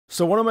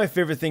So one of my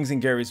favorite things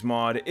in Garry's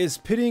mod is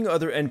pitting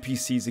other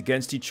NPCs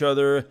against each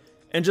other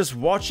and just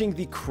watching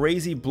the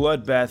crazy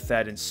bloodbath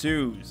that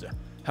ensues.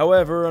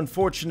 However,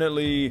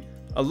 unfortunately,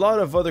 a lot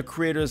of other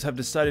creators have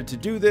decided to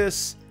do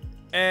this,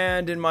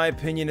 and in my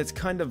opinion, it's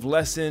kind of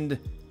lessened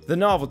the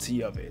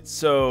novelty of it.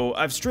 So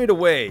I've strayed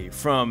away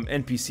from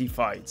NPC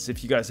fights,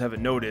 if you guys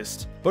haven't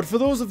noticed. But for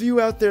those of you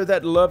out there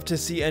that love to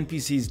see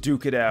NPCs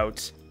duke it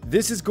out,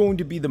 this is going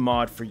to be the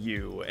mod for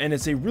you, and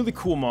it's a really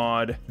cool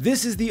mod.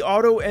 This is the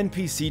Auto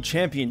NPC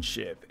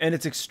Championship, and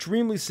it's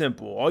extremely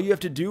simple. All you have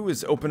to do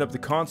is open up the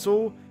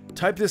console,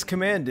 type this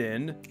command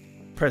in,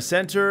 press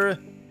enter,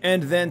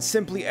 and then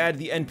simply add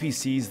the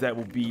NPCs that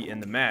will be in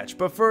the match.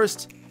 But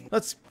first,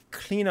 let's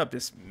clean up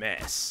this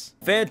mess.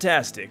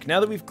 Fantastic. Now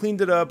that we've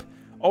cleaned it up,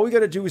 all we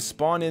gotta do is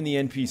spawn in the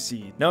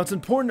NPC. Now it's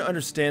important to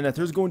understand that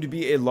there's going to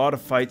be a lot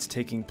of fights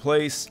taking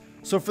place,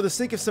 so for the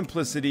sake of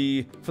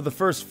simplicity, for the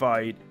first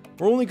fight,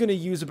 we're only going to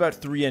use about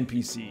 3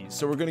 NPCs.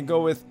 So we're going to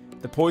go with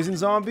the poison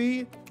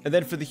zombie, and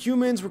then for the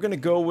humans, we're going to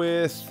go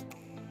with,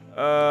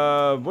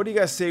 what do you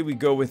guys say we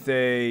go with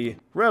a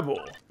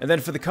rebel? And then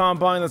for the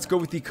combine, let's go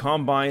with the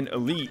combine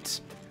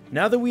elite.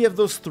 Now that we have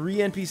those 3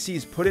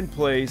 NPCs put in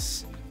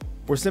place,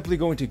 we're simply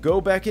going to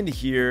go back into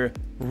here,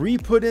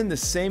 re-put in the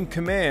same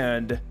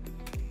command,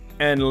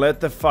 and let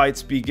the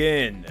fights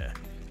begin.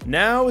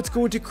 Now it's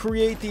going to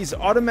create these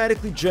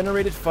automatically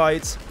generated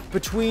fights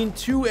between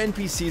 2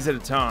 NPCs at a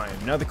time.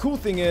 Now the cool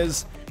thing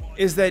is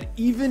that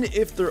even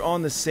if they're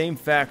on the same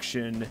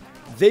faction,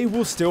 they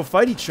will still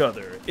fight each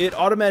other. It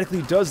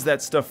automatically does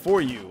that stuff for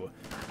you.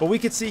 But we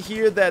can see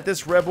here that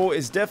this rebel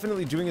is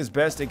definitely doing his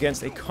best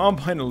against a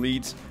combine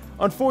elite.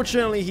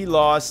 Unfortunately, he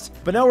lost,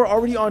 but now we're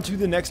already on to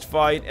the next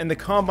fight, and the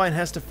combine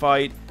has to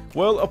fight,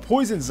 well, a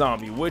poison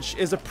zombie, which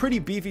is a pretty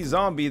beefy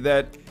zombie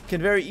that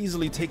can very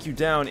easily take you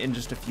down in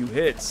just a few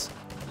hits.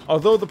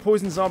 Although the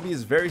poison zombie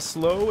is very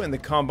slow and the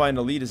combine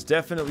elite is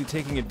definitely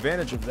taking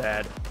advantage of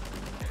that.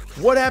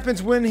 What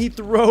happens when he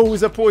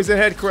throws a poison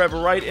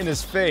headcrab right in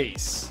his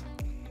face?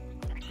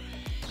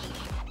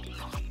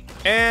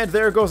 And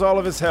there goes all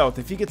of his health.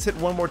 If he gets hit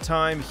one more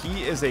time,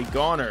 he is a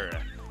goner.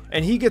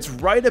 And he gets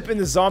right up in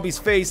the zombie's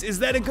face. Is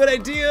that a good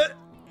idea?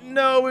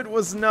 No, it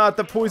was not.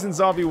 The poison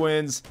zombie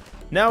wins.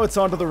 Now it's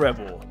on to the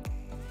rebel.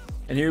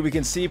 And here we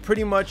can see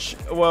pretty much,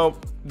 well,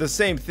 the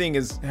same thing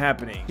is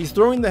happening. He's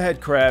throwing the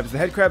head crabs. The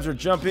head crabs are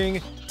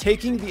jumping,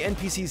 taking the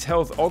NPC's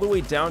health all the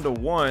way down to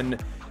 1.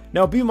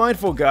 Now be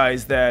mindful,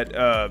 guys,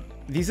 that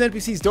these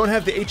NPCs don't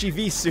have the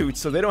HEV suits,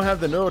 so they don't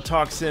have the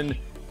neurotoxin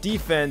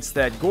defense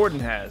that Gordon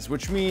has,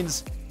 which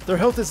means their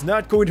health is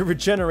not going to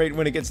regenerate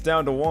when it gets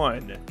down to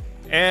 1.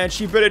 And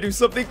she better do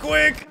something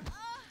quick!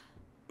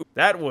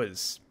 That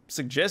was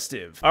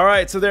suggestive.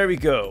 Alright, so there we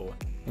go.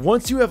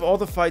 Once you have all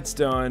the fights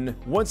done,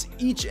 once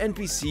each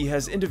NPC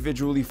has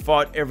individually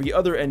fought every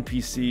other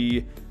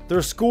NPC,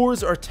 their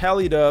scores are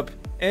tallied up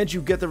and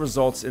you get the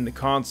results in the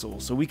console.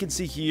 So we can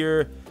see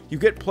here, you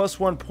get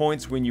 +1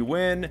 points when you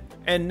win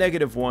and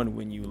 -1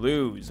 when you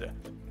lose.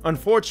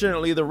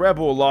 Unfortunately, the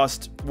rebel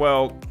lost,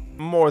 well,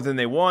 more than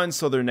they won,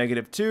 so they're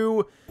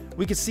 -2.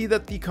 We can see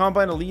that the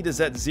combine elite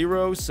is at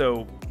 0,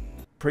 so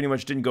pretty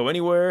much didn't go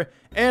anywhere,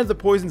 and the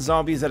poison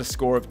zombie is at a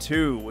score of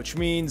 2, which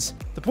means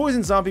the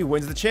poison zombie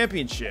wins the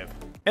championship.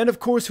 And of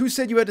course, who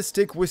said you had to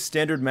stick with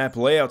standard map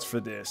layouts for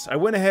this? I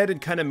went ahead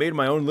and kind of made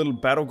my own little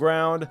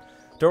battleground.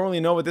 Don't really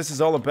know what this is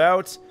all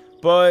about,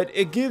 but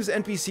it gives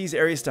NPCs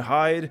areas to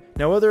hide.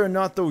 Now whether or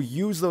not they'll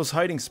use those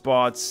hiding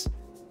spots,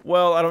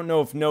 well, I don't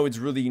know if nodes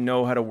really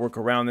know how to work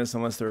around this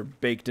unless they're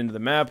baked into the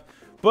map,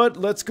 but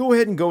let's go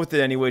ahead and go with it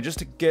anyway, just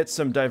to get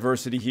some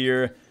diversity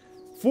here.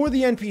 For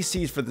the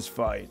NPCs for this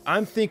fight,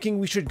 I'm thinking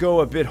we should go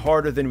a bit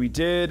harder than we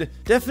did.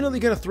 Definitely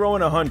gonna throw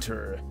in a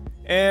hunter.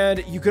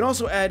 And you can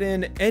also add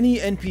in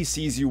any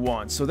NPCs you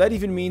want. So that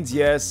even means,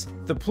 yes,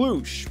 the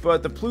ploosh.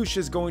 But the ploosh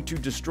is going to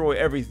destroy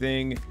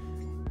everything.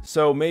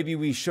 So maybe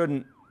we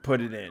shouldn't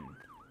put it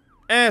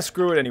in.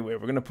 Screw it anyway,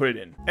 we're gonna put it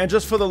in. And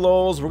just for the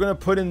lulz, we're gonna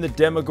put in the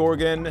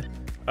Demogorgon.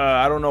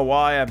 I don't know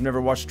why, I've never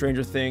watched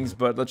Stranger Things,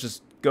 but let's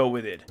just go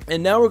with it.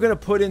 And now we're gonna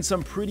put in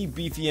some pretty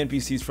beefy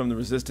NPCs from the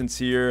Resistance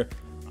here.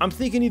 I'm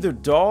thinking either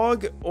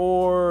Dog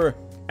or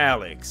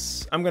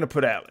Alex. I'm gonna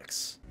put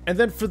Alex. And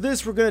then for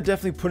this, we're gonna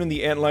definitely put in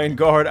the Antlion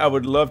Guard. I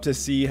would love to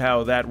see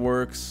how that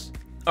works.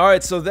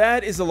 Alright, so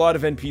that is a lot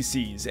of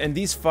NPCs, and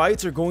these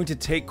fights are going to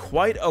take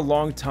quite a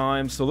long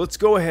time, so let's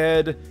go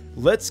ahead,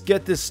 let's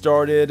get this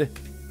started,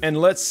 and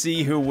let's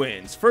see who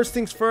wins. First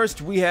things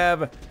first, we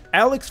have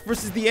Alex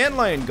versus the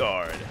Antlion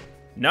Guard.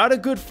 Not a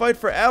good fight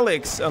for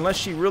Alex, unless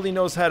she really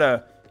knows how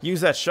to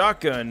use that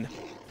shotgun.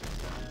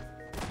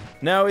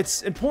 Now,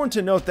 it's important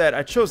to note that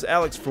I chose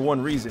Alex for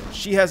one reason.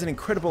 She has an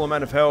incredible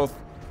amount of health.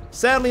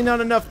 Sadly,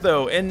 not enough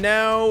though. And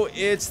now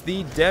it's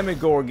the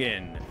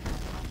Demogorgon.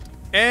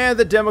 And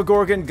the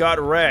Demogorgon got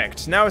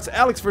wrecked. Now it's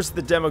Alex versus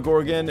the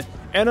Demogorgon.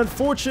 And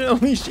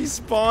unfortunately, she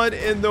spawned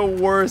in the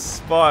worst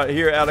spot.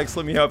 Here, Alex,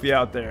 let me help you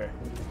out there.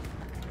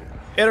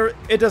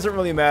 It doesn't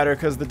really matter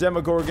because the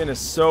Demogorgon is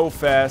so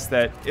fast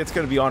that it's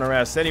going to be on her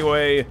ass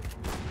anyway.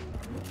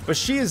 But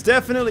she is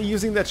definitely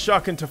using that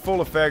shotgun to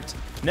full effect.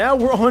 Now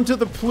we're on to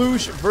the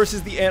Ploosh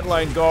versus the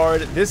Antlion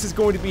Guard. This is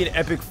going to be an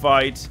epic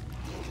fight.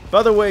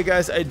 By the way,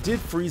 guys, I did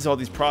freeze all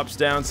these props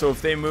down, so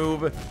if they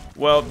move,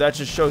 well, that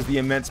just shows the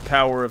immense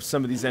power of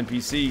some of these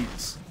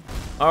NPCs.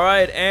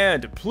 Alright,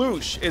 and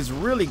Ploosh is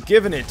really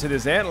giving it to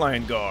this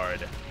Antlion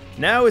Guard.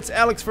 Now it's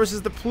Alex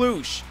versus the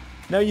Ploosh.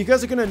 Now you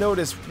guys are going to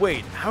notice,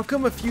 wait, how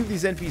come a few of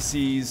these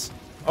NPCs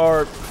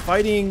are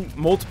fighting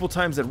multiple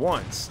times at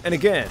once? And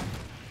again,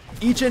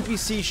 each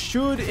NPC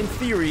should, in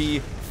theory,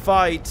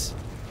 fight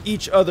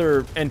each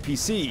other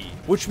NPC,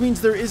 which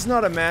means there is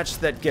not a match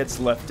that gets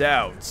left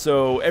out,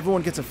 so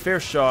everyone gets a fair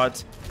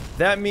shot.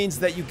 That means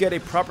that you get a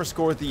proper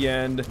score at the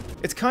end.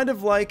 It's kind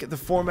of like the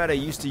format I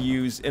used to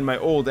use in my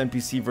old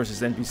NPC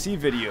versus NPC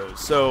videos,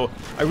 so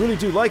I really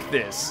do like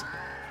this.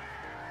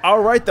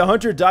 Alright, the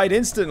hunter died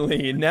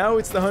instantly. Now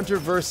it's the hunter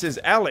versus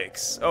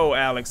Alex. Oh,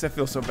 Alex, I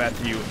feel so bad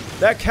for you.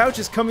 That couch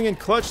is coming in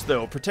clutch,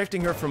 though,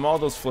 protecting her from all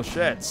those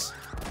flechettes.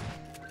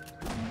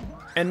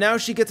 And now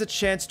she gets a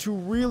chance to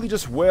really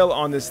just wail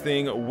on this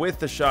thing with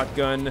the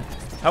shotgun.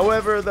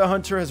 However, the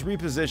hunter has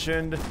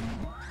repositioned,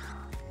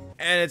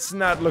 and it's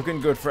not looking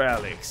good for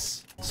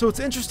Alex. So it's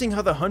interesting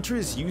how the hunter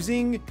is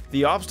using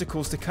the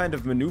obstacles to kind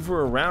of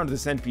maneuver around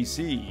this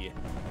NPC.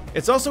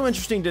 It's also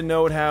interesting to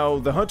note how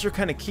the hunter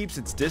kind of keeps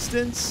its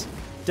distance.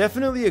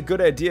 Definitely a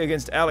good idea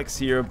against Alex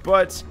here,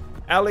 but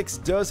Alex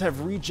does have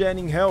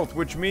regenning health,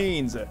 which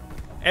means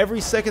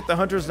every second the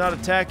hunter is not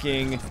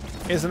attacking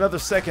is another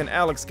second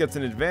Alex gets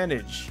an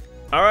advantage.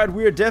 Alright,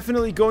 we are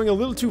definitely going a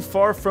little too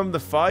far from the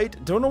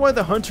fight. Don't know why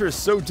the hunter is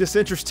so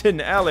disinterested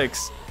in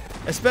Alex,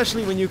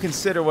 especially when you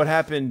consider what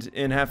happened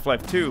in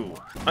Half-Life 2.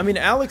 I mean,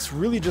 Alex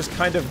really just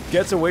kind of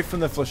gets away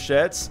from the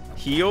flechettes,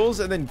 heals,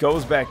 and then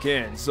goes back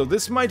in. So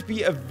this might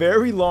be a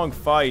very long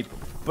fight,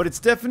 but it's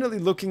definitely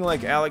looking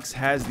like Alex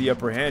has the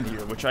upper hand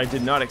here, which I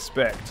did not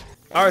expect.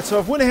 Alright, so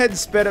I've went ahead and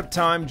sped up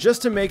time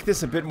just to make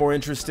this a bit more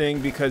interesting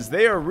because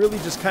they are really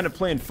just kind of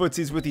playing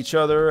footsies with each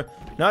other,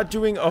 not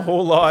doing a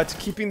whole lot,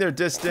 keeping their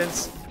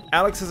distance.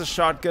 Alex has a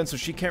shotgun, so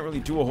she can't really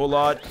do a whole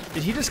lot.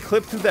 Did he just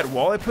clip through that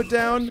wall I put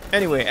down?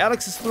 Anyway,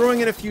 Alex is throwing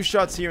in a few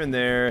shots here and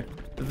there.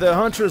 The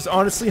hunter is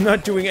honestly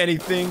not doing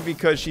anything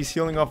because she's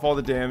healing off all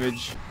the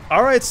damage.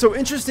 Alright, so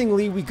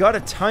interestingly, we got a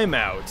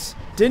timeout.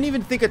 Didn't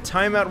even think a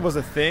timeout was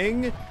a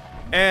thing.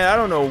 And I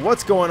don't know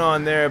what's going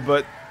on there,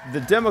 but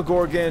the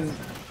Demogorgon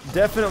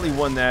definitely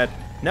won that.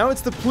 Now it's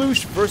the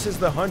Ploosh versus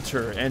the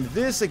hunter, and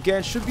this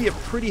again should be a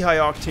pretty high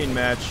octane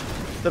match.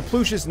 The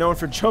Ploosh is known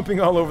for jumping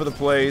all over the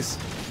place.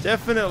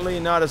 Definitely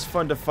not as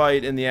fun to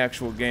fight in the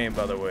actual game,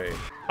 by the way.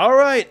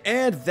 Alright,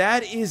 and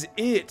that is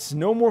it.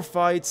 No more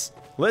fights.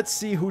 Let's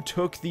see who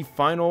took the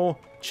final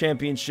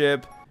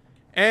championship.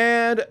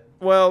 And,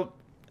 well,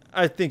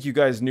 I think you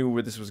guys knew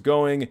where this was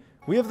going.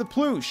 We have the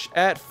Ploosh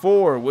at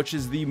 4, which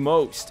is the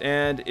most,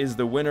 and is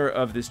the winner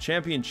of this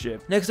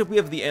championship. Next up, we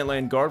have the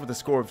Antlion Guard with a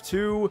score of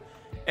 2,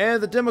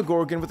 and the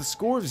Demogorgon with a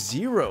score of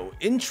 0.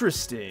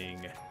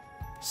 Interesting.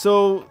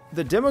 So,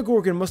 the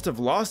Demogorgon must have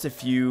lost a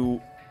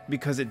few,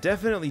 because it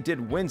definitely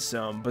did win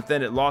some, but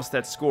then it lost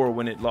that score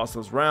when it lost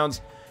those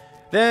rounds.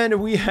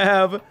 Then we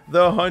have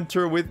the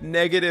Hunter with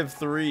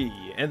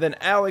 -3, and then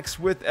Alex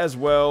with, as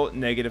well,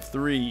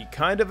 -3.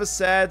 Kind of a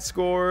sad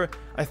score.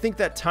 I think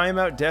that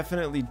timeout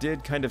definitely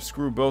did kind of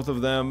screw both of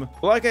them.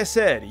 Like I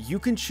said, you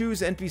can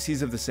choose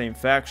NPCs of the same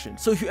faction,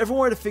 so if you ever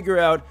want to figure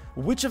out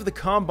which of the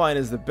Combine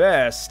is the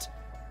best,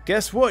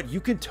 guess what? You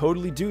can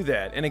totally do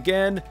that. And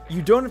again,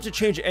 you don't have to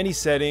change any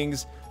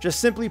settings, just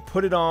simply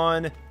put it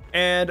on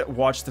and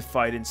watch the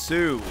fight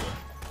ensue.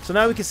 So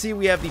now we can see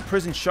we have the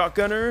Prison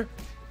Shotgunner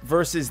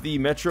versus the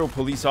Metro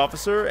Police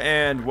Officer,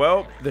 and,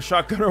 well, the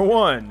Shotgunner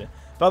won.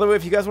 By the way,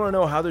 if you guys want to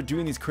know how they're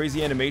doing these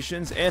crazy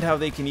animations and how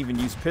they can even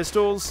use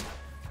pistols,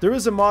 there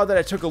is a mod that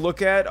I took a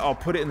look at. I'll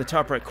put it in the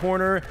top right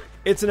corner.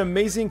 It's an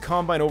amazing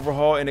Combine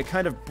overhaul, and it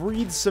kind of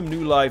breathes some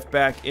new life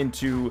back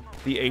into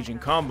the aging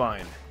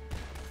Combine.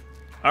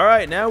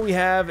 Alright, now we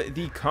have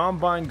the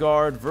Combine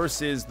Guard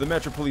versus the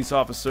Metro Police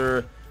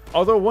Officer.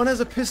 Although one has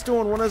a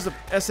pistol and one has a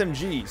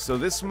SMG, so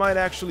this might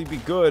actually be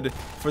good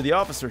for the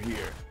officer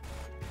here.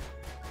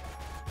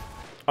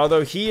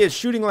 Although he is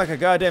shooting like a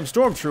goddamn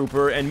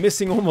stormtrooper and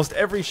missing almost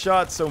every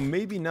shot, so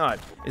maybe not.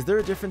 Is there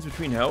a difference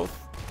between health?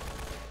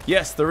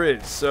 Yes, there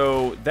is,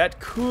 so that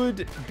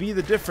could be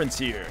the difference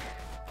here.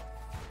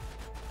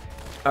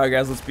 Alright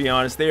guys, let's be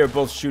honest, they are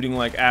both shooting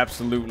like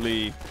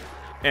absolutely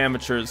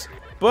amateurs.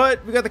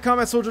 But we got the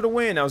Combat Soldier to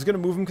win. I was going to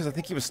move him because I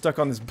think he was stuck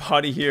on this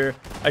body here.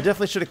 I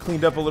definitely should have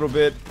cleaned up a little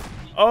bit.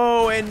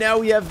 Oh, and now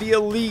we have the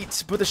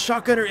Elite. But the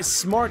Shotgunner is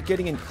smart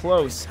getting in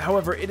close.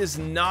 However, it is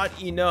not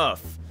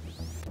enough.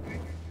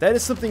 That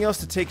is something else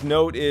to take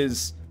note,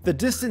 is the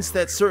distance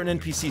that certain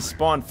NPCs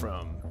spawn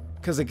from.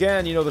 Because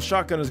again, you know, the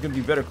Shotgunner is going to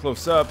be better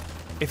close up.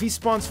 If he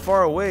spawns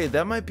far away,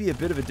 that might be a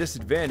bit of a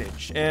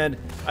disadvantage. And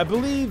I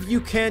believe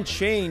you can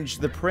change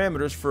the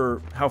parameters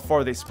for how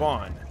far they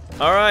spawn.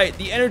 Alright,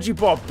 the energy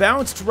ball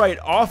bounced right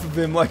off of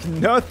him like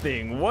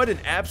nothing. What an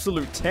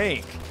absolute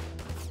tank.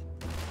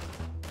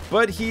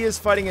 But he is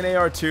fighting an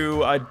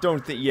AR-2. I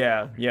don't think...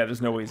 Yeah,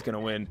 there's no way he's going to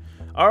win.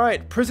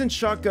 Alright, prison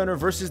shotgunner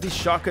versus the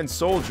shotgun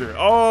soldier.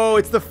 Oh,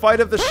 it's the fight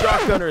of the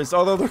shotgunners,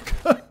 although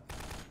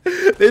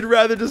they'd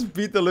rather just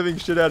beat the living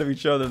shit out of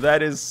each other.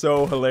 That is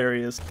so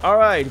hilarious.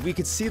 Alright, we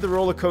could see the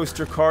roller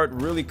coaster cart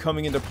really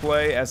coming into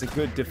play as a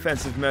good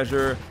defensive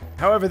measure.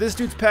 However, this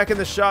dude's packing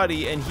the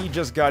shotty and he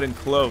just got in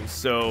close,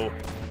 so...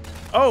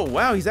 Oh,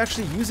 wow, he's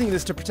actually using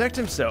this to protect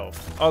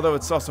himself. Although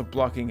it's also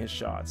blocking his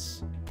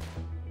shots.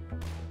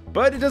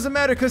 But it doesn't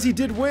matter because he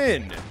did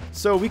win.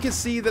 So we can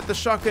see that the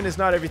shotgun is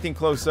not everything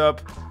close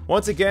up.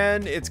 Once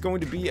again, it's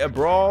going to be a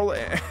brawl.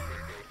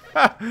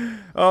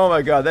 Oh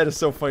my god, that is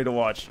so funny to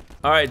watch.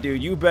 Alright,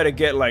 dude, you better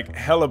get like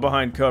hella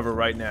behind cover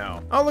right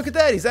now. Oh, look at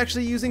that. He's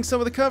actually using some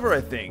of the cover,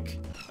 I think.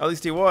 At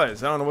least he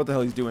was. I don't know what the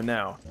hell he's doing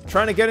now.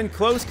 Trying to get in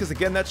close because,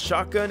 again, that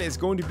shotgun is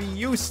going to be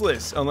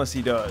useless unless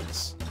he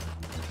does.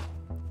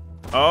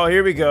 Oh,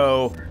 here we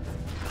go.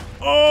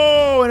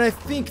 Oh, and I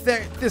think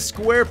that this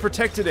square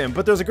protected him,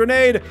 but there's a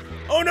grenade.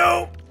 Oh,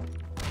 no.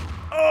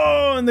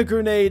 Oh, and the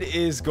grenade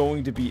is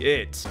going to be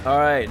it. All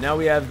right, now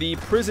we have the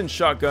prison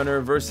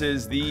shotgunner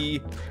versus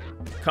the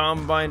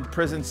combined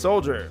prison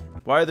soldier.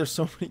 Why are there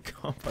so many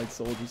combined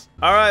soldiers?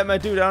 All right, my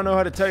dude, I don't know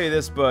how to tell you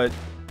this, but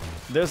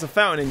there's a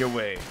fountain in your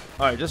way.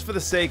 All right, just for the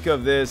sake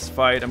of this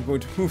fight, I'm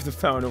going to move the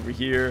fountain over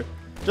here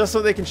just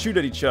so they can shoot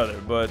at each other,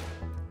 but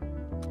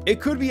it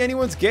could be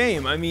anyone's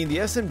game. I mean, the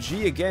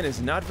SMG, again,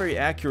 is not very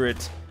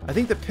accurate. I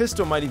think the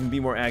pistol might even be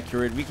more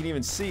accurate. We can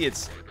even see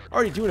it's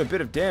already doing a bit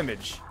of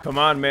damage. Come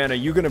on, man. Are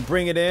you going to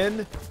bring it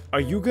in?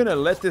 Are you going to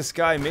let this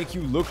guy make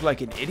you look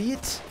like an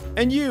idiot?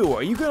 And you,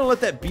 are you going to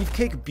let that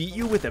beefcake beat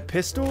you with a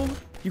pistol?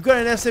 You've got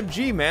an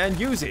SMG, man.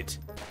 Use it.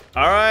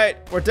 All right,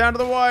 we're down to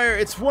the wire.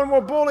 It's one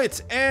more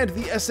bullet, and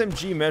the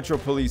SMG Metro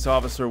Police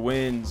officer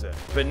wins.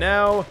 But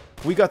now,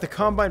 we got the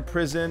Combine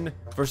Prison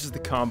versus the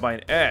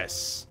Combine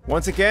S.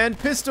 Once again,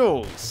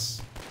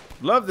 pistols.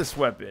 Love this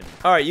weapon.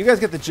 All right, you guys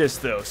get the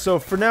gist, though. So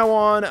for now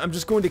on, I'm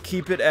just going to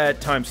keep it at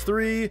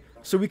 ×3,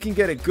 so we can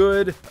get a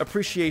good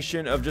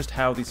appreciation of just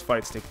how these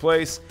fights take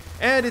place.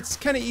 And it's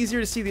kind of easier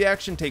to see the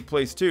action take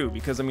place, too,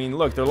 because, I mean,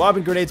 look, they're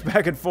lobbing grenades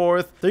back and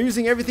forth. They're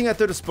using everything at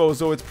their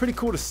disposal. It's pretty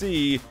cool to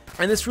see.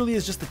 And this really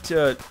is just the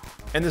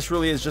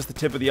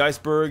tip of the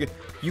iceberg.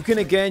 You can,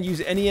 again,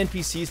 use any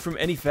NPCs from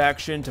any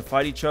faction to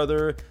fight each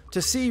other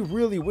to see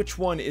really which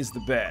one is the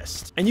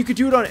best. And you could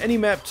do it on any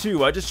map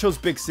too. I just chose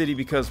Big City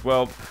because,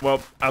 well,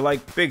 I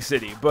like Big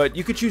City, but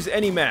you could choose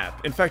any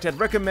map. In fact, I'd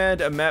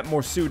recommend a map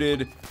more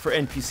suited for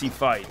NPC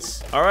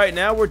fights. All right,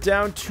 now we're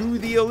down to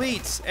the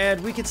elites, and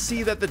we can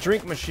see that the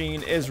drink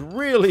machine is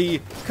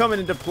really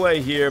coming into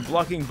play here,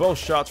 blocking both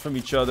shots from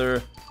each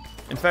other.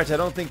 In fact, I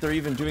don't think they're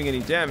even doing any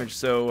damage,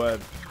 so,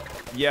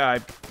 yeah, I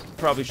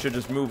probably should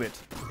just move it.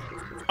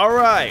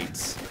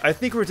 Alright, I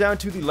think we're down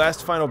to the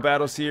last final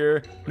battles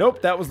here.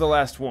 Nope, that was the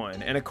last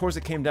one. And of course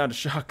it came down to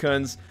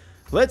shotguns.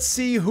 Let's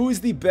see who's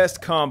the best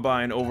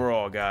combine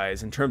overall,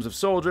 guys, in terms of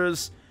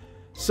soldiers.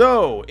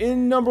 So,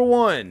 in number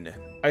 1,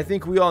 I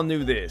think we all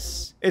knew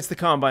this. It's the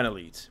Combine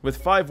Elite. With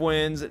 5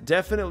 wins,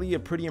 definitely a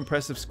pretty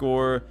impressive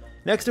score.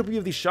 Next up we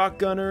have the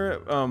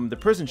shotgunner, the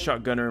prison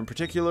shotgunner in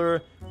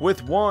particular,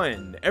 with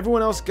 1.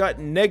 Everyone else got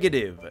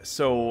negative,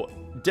 so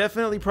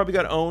definitely probably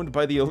got owned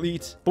by the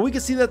elite. But we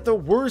can see that the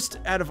worst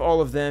out of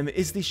all of them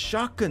is the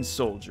shotgun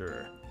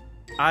soldier.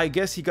 I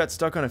guess he got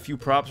stuck on a few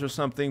props or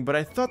something, but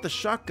I thought the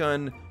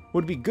shotgun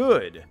would be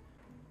good.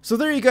 So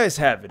there you guys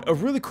have it, a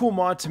really cool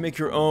mod to make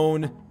your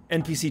own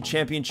NPC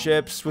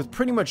championships with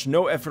pretty much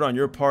no effort on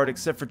your part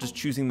except for just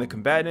choosing the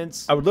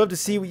combatants. I would love to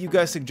see what you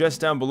guys suggest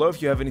down below. If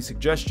you have any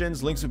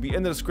suggestions, links will be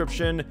in the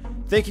description.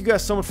 Thank you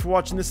guys so much for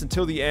watching this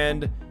until the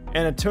end,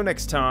 and until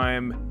next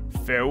time,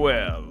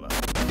 farewell.